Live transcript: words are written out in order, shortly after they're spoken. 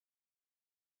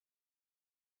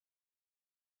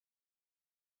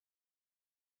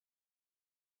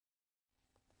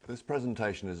This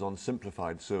presentation is on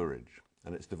simplified sewerage,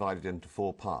 and it's divided into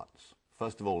four parts.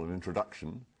 First of all, an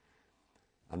introduction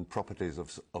and properties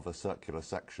of a circular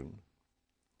section.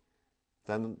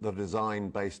 Then the design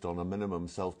based on a minimum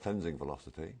self-cleansing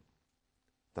velocity.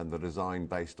 Then the design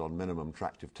based on minimum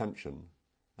tractive tension.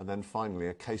 And then finally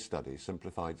a case study,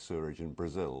 simplified sewerage in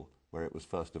Brazil, where it was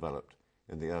first developed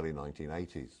in the early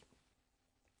 1980s.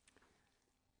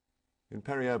 In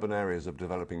peri-urban areas of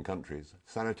developing countries,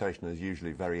 sanitation is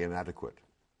usually very inadequate.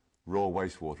 Raw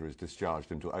wastewater is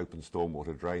discharged into open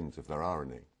stormwater drains, if there are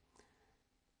any.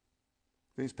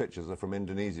 These pictures are from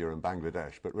Indonesia and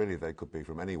Bangladesh, but really they could be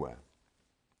from anywhere.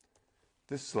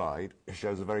 This slide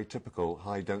shows a very typical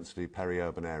high-density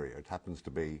peri-urban area. It happens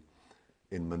to be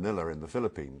in Manila in the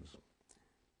Philippines.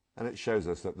 And it shows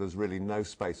us that there's really no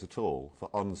space at all for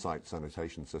on-site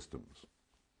sanitation systems.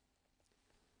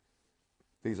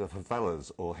 These are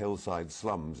favelas or hillside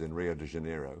slums in Rio de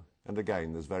Janeiro, and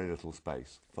again there's very little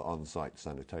space for on-site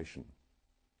sanitation.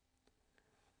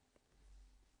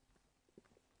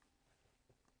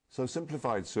 So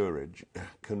simplified sewerage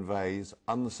conveys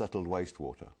unsettled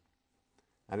wastewater,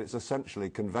 and it's essentially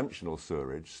conventional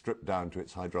sewerage stripped down to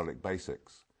its hydraulic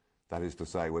basics, that is to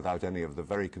say without any of the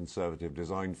very conservative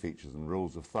design features and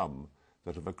rules of thumb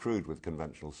that have accrued with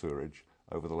conventional sewerage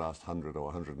over the last 100 or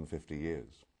 150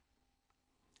 years.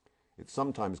 It's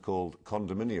sometimes called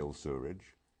condominial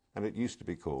sewerage, and it used to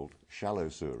be called shallow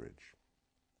sewerage.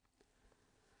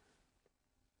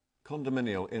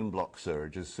 Condominial in-block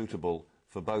sewerage is suitable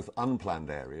for both unplanned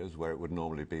areas where it would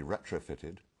normally be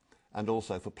retrofitted, and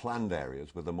also for planned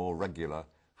areas with a more regular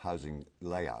housing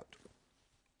layout.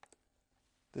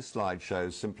 This slide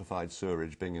shows simplified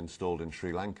sewerage being installed in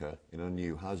Sri Lanka in a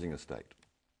new housing estate.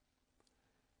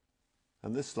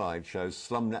 And this slide shows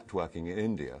slum networking in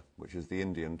India, which is the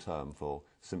Indian term for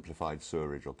simplified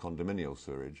sewerage or condominial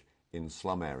sewerage in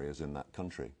slum areas in that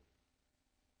country.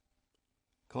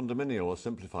 Condominial or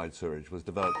simplified sewerage was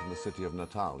developed in the city of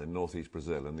Natal in northeast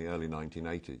Brazil in the early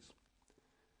 1980s.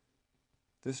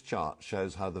 This chart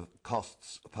shows how the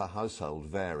costs per household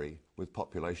vary with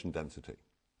population density.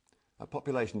 At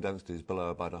population densities below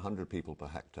about 100 people per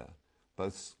hectare,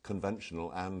 both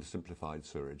conventional and simplified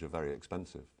sewerage are very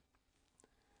expensive.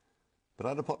 But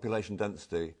at a population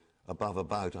density above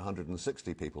about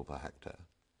 160 people per hectare,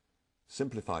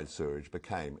 simplified sewerage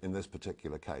became, in this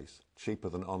particular case, cheaper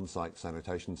than on-site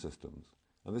sanitation systems.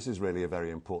 And this is really a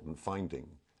very important finding,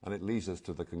 and it leads us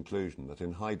to the conclusion that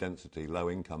in high-density,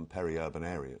 low-income peri-urban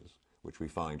areas, which we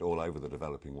find all over the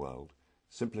developing world,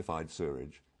 simplified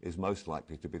sewerage is most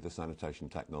likely to be the sanitation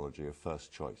technology of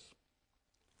first choice.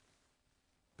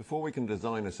 Before we can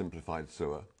design a simplified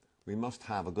sewer, we must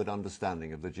have a good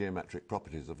understanding of the geometric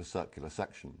properties of a circular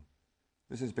section.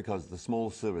 This is because the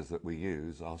small sewers that we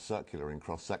use are circular in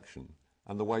cross-section,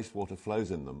 and the wastewater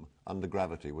flows in them under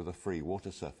gravity with a free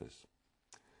water surface.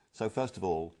 So first of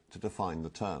all, to define the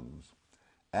terms.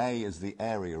 A is the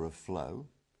area of flow,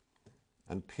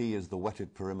 and P is the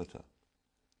wetted perimeter.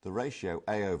 The ratio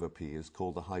A over P is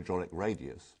called the hydraulic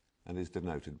radius and is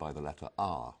denoted by the letter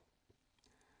R.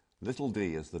 Little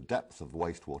d is the depth of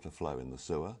wastewater flow in the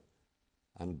sewer,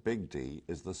 and big D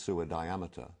is the sewer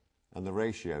diameter, and the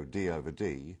ratio D over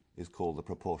D is called the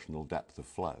proportional depth of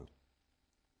flow.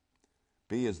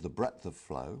 B is the breadth of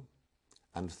flow,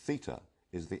 and theta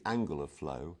is the angle of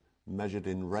flow measured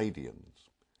in radians,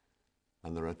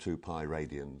 and there are 2 pi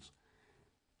radians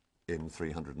in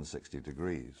 360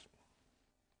 degrees.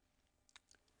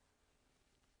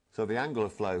 So the angle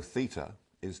of flow theta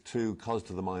is 2 cos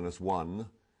to the minus 1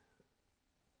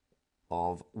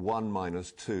 of 1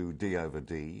 minus 2 d over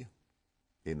d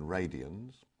in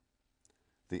radians.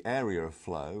 The area of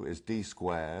flow is d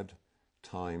squared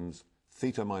times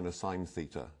theta minus sine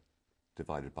theta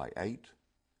divided by 8,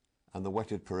 and the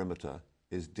wetted perimeter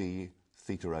is d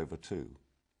theta over 2.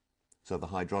 So the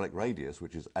hydraulic radius,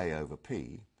 which is A over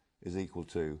P, is equal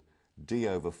to d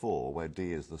over 4, where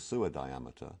d is the sewer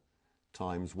diameter,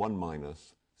 times 1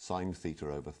 minus sine theta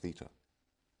over theta.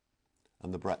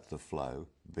 And the breadth of flow,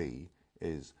 B,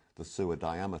 is the sewer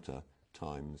diameter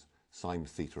times sine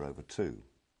theta over 2.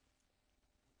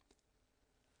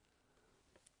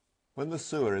 When the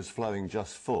sewer is flowing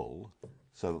just full,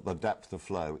 so that the depth of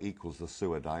flow equals the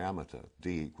sewer diameter,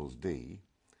 d equals d,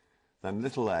 then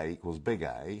little a equals big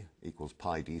A equals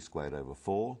pi d squared over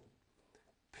 4,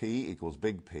 P equals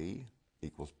big P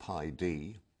equals pi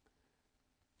d,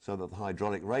 so that the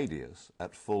hydraulic radius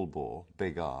at full bore,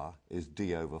 big R, is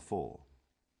d over 4.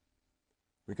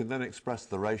 We can then express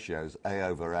the ratios A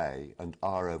over A and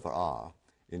R over R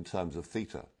in terms of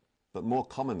theta, but more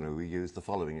commonly we use the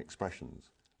following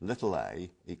expressions. Little a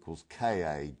equals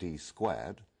Ka d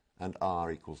squared, and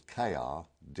R equals KR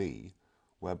D,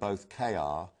 where both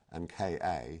KR and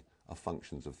KA are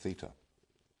functions of theta.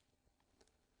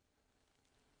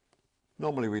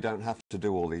 Normally we don't have to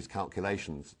do all these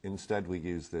calculations. Instead we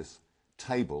use this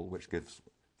table which gives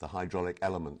the hydraulic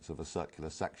elements of a circular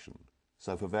section.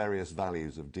 So for various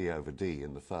values of d over d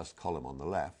in the first column on the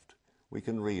left, we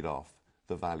can read off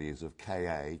the values of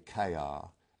Ka, Kr,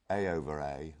 A over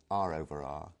A, R over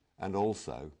R, and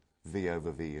also V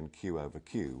over V and Q over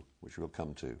Q, which we'll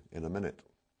come to in a minute.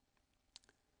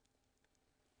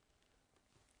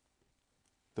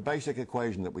 The basic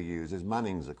equation that we use is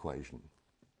Manning's equation.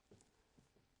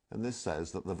 And this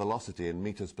says that the velocity in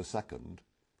meters per second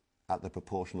at the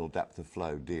proportional depth of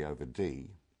flow d over d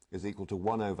is equal to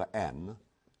 1 over n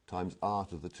times r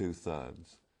to the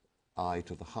 2/3, I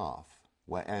to the half,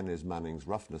 where n is Manning's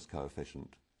roughness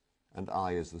coefficient and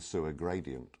I is the sewer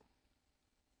gradient.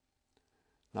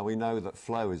 Now we know that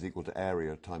flow is equal to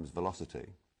area times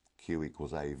velocity, Q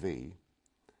equals AV,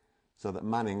 so that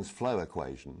Manning's flow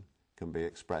equation can be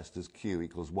expressed as Q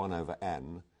equals 1 over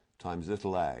n times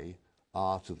little a,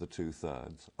 r to the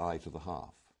 2/3, I to the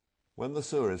half. When the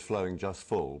sewer is flowing just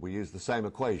full, we use the same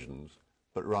equations,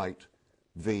 but write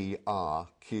V, R,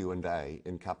 Q and A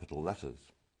in capital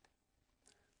letters.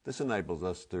 This enables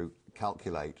us to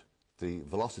calculate the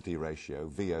velocity ratio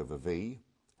V over V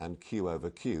and Q over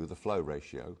Q, the flow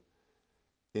ratio,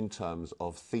 in terms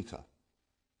of theta.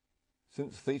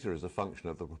 Since theta is a function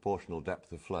of the proportional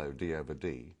depth of flow d over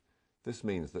d, this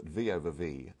means that V over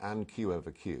V and Q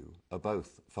over Q are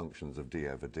both functions of d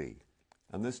over d.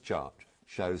 And this chart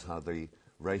shows how the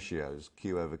ratios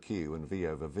Q over Q and V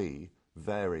over V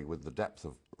vary with the depth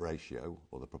of ratio,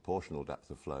 or the proportional depth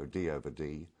of flow, d over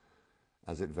d,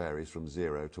 as it varies from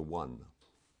 0 to 1.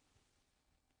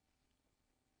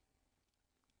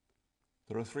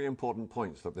 There are three important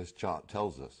points that this chart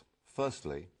tells us.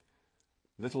 Firstly,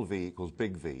 little v equals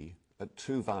big V at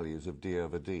two values of d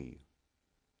over d,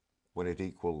 when it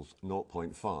equals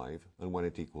 0.5 and when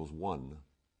it equals 1.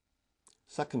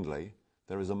 Secondly,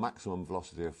 there is a maximum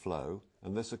velocity of flow,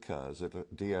 and this occurs at a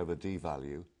d over d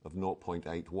value of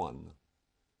 0.81,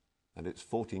 and it's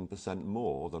 14%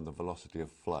 more than the velocity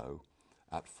of flow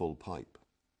at full pipe.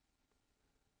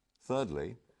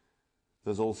 Thirdly,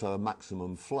 there's also a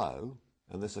maximum flow,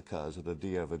 and this occurs at a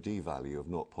d over d value of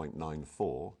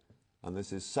 0.94, and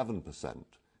this is 7%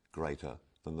 greater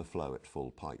than the flow at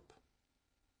full pipe.